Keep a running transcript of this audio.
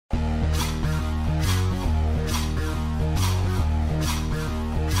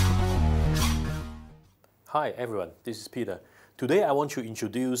Hi everyone, this is Peter. Today I want to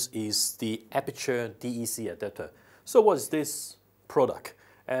introduce is the Aputure DEC adapter. So what is this product?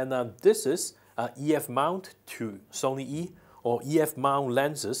 And this is EF mount to Sony E or EF mount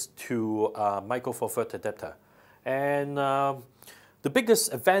lenses to Micro Four Thirds adapter. And the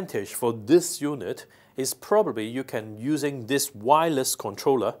biggest advantage for this unit is probably you can using this wireless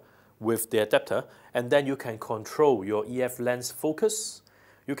controller with the adapter, and then you can control your EF lens focus.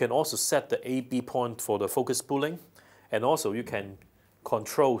 You can also set the A/B point for the focus pulling, and also you can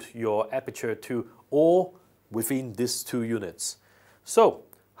control your aperture to all within these two units. So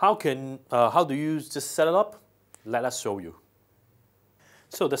how do you just set it up? Let us show you.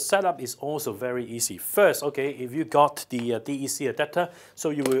 So the setup is also very easy. First, if you got the DEC adapter,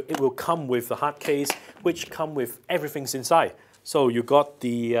 so it will come with a hard case which come with everything inside. So you got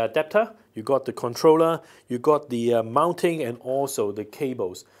the adapter, you got the controller, you got the mounting and also the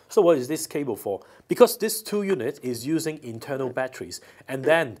cables. So what is this cable for? Because this two unit is using internal batteries, and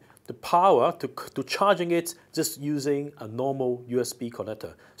then the power to charging it just using a normal USB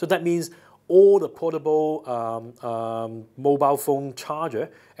connector. So that means all the portable mobile phone charger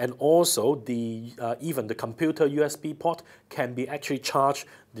and also the even the computer USB port can be actually charged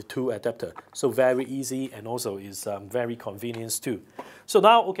the two adapter. So very easy, and also is very convenient too. So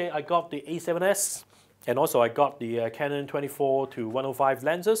now I got the A7S and also I got the Canon 24-105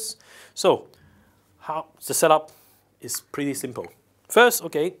 lenses. So how the setup is pretty simple. First,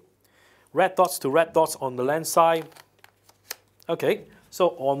 red dots to red dots on the lens side.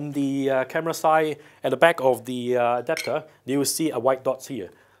 So on the camera side, at the back of the adapter, you will see a white dots here.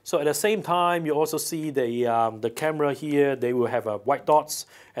 So at the same time, you also see the camera here, they will have white dots,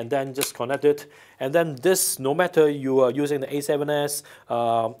 and then just connect it. And then this, no matter you are using the A7S,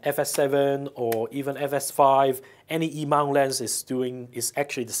 FS7, or even FS5, any E-mount lens is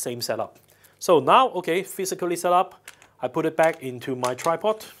actually the same setup. So now, physically set up, I put it back into my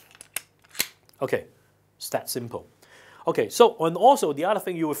tripod. It's that simple. So and also the other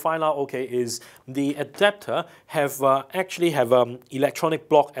thing you will find out is the adapter actually have electronic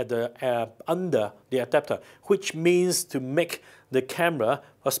block at the under the adapter, which means to make the camera,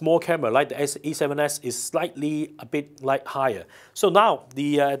 a small camera like the A7S, is slightly a bit higher. So now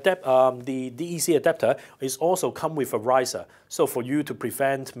the DEC adapter is also come with a riser. So for you to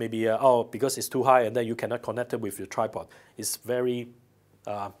prevent maybe because it's too high and then you cannot connect it with your tripod. It's very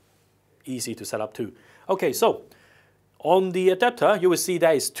easy to set up too. So on the adapter, you will see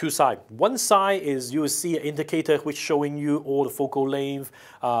there is two sides. One side is you will see an indicator which showing you all the focal length,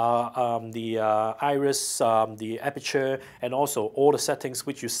 the iris, the aperture, and also all the settings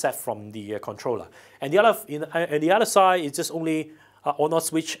which you set from the controller. And the other side is just only on-off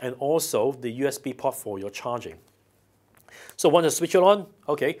switch and also the USB port for your charging. So once you switch it on,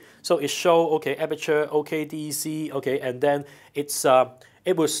 so it show aperture, DEC, and then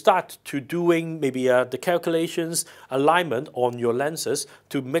it will start to doing maybe the calculations, alignment on your lenses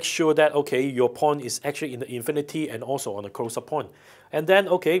to make sure that your point is actually in the infinity and also on the close-up point. And then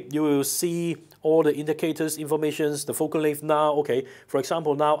you will see all the indicators, informations, the focal length now. For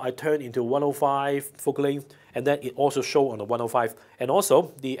example, now I turn into 105 focal length, and then it also show on the 105, and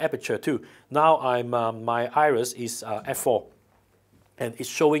also the aperture too. Now my iris is f4. And it's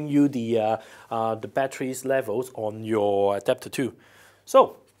showing you the batteries levels on your adapter too.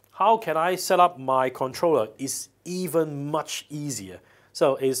 So how can I set up my controller? It's even much easier.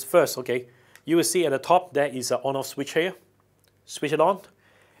 So it's first, you will see at the top there is an on-off switch here. Switch it on,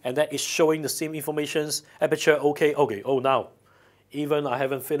 and that is showing the same informations. Aperture, oh now, even I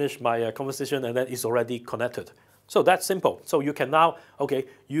haven't finished my conversation and then it's already connected. So that's simple. So you can now,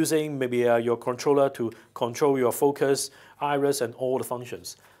 using maybe your controller to control your focus, iris, and all the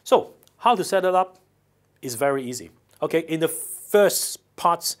functions. So how to set it up is very easy. In the first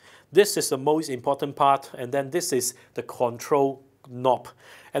part, this is the most important part, and then this is the control knob.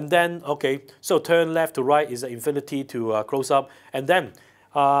 And then, so turn left to right is the infinity to close up. And then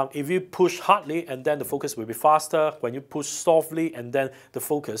if you push hardly, and then the focus will be faster. When you push softly, and then the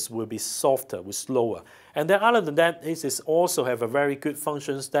focus will be softer, will slower. And then other than that, this is also have a very good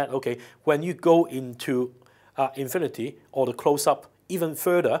functions that, when you go into infinity or the close-up even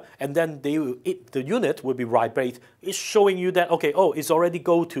further, and then the unit will be vibrate. It's showing you that, it's already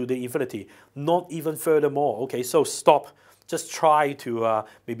go to the infinity, not even furthermore. So stop. Just try to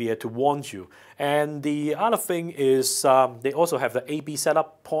maybe to warn you. And the other thing is they also have the A/B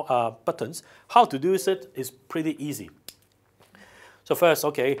setup buttons. How to do it is pretty easy. So first,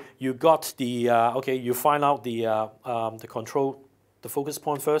 you got the you find out the control the focus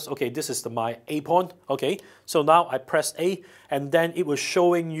point first. Okay, this is my A point. Okay, so now I press A, and then it was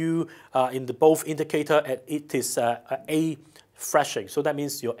showing you in the both indicator it is A flashing. So that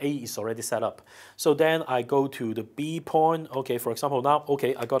means your A is already set up. So then I go to the B point. Okay, for example now,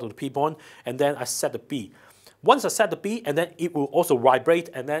 okay, I got to the P point, and then I set the B. Once I set the B, and then it will also vibrate,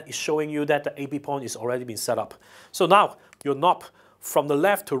 and then it's showing you that the AB point is already been set up. So now your knob from the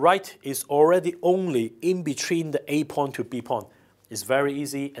left to right is already only in between the A point to B point. It's very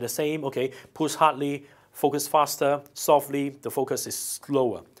easy. And the same, okay, push hardly, focus faster, softly, the focus is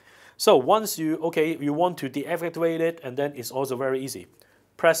slower. So once you want to deactivate it, and then it's also very easy.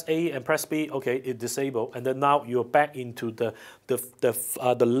 Press A and press B, okay, it disabled, and then now you're back into the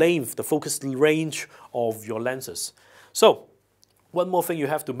length, the focus range of your lenses. So one more thing you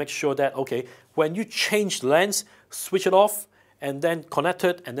have to make sure that, okay, when you change the lens, switch it off, and then connect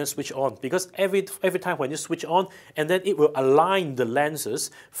it, and then switch on. Because every time when you switch on, and then it will align the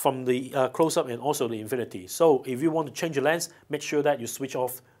lenses from the close-up and also the infinity. So if you want to change the lens, make sure that you switch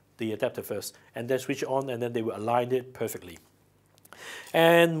off the adapter first, and then switch it on, and then they will align it perfectly.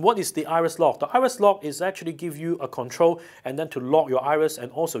 And what is the iris lock? The iris lock is actually give you a control and then to lock your iris,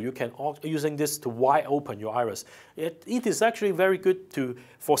 and also you can using this to wide open your iris. It is actually very good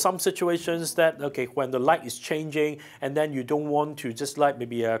for some situations that, okay, when the light is changing and then you don't want to just like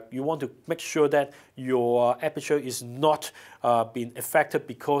maybe you want to make sure that your aperture is not being affected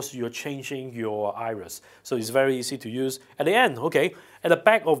because you're changing your iris. So it's very easy to use. At the end, okay, at the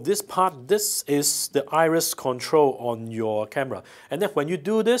back of this part, this is the iris control on your camera. And then when you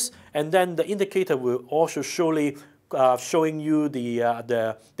do this, and then the indicator will also surely showing you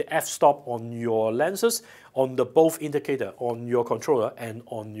the f-stop on your lenses, on the both indicator, on your controller and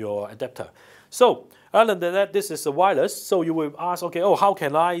on your adapter. So other than that, this is a wireless. So you will ask, okay, oh, how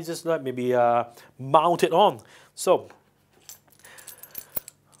can I just maybe mount it on? So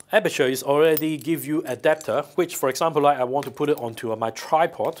Aperture is already give you adapter, which for example, like I want to put it onto my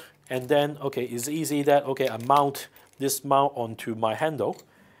tripod, and then okay, it's easy that okay, I mount this mount onto my handle,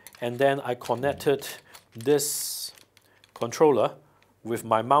 and then I connected this controller with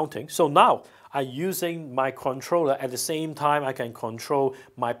my mounting. So now I'm using my controller at the same time I can control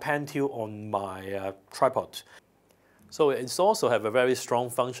my pen tilt on my tripod. So it also have a very strong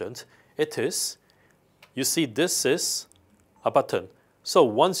function. It is, you see this is a button. So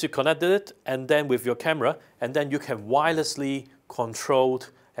once you connected it, and then with your camera, and then you can wirelessly control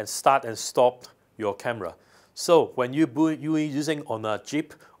and start and stop your camera. So when you're using on a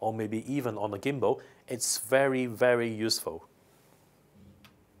Jeep or maybe even on a gimbal, it's very, very useful.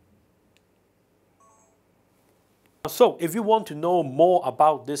 So if you want to know more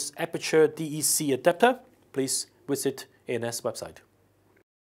about this Aputure DEC adapter, please visit A7S website.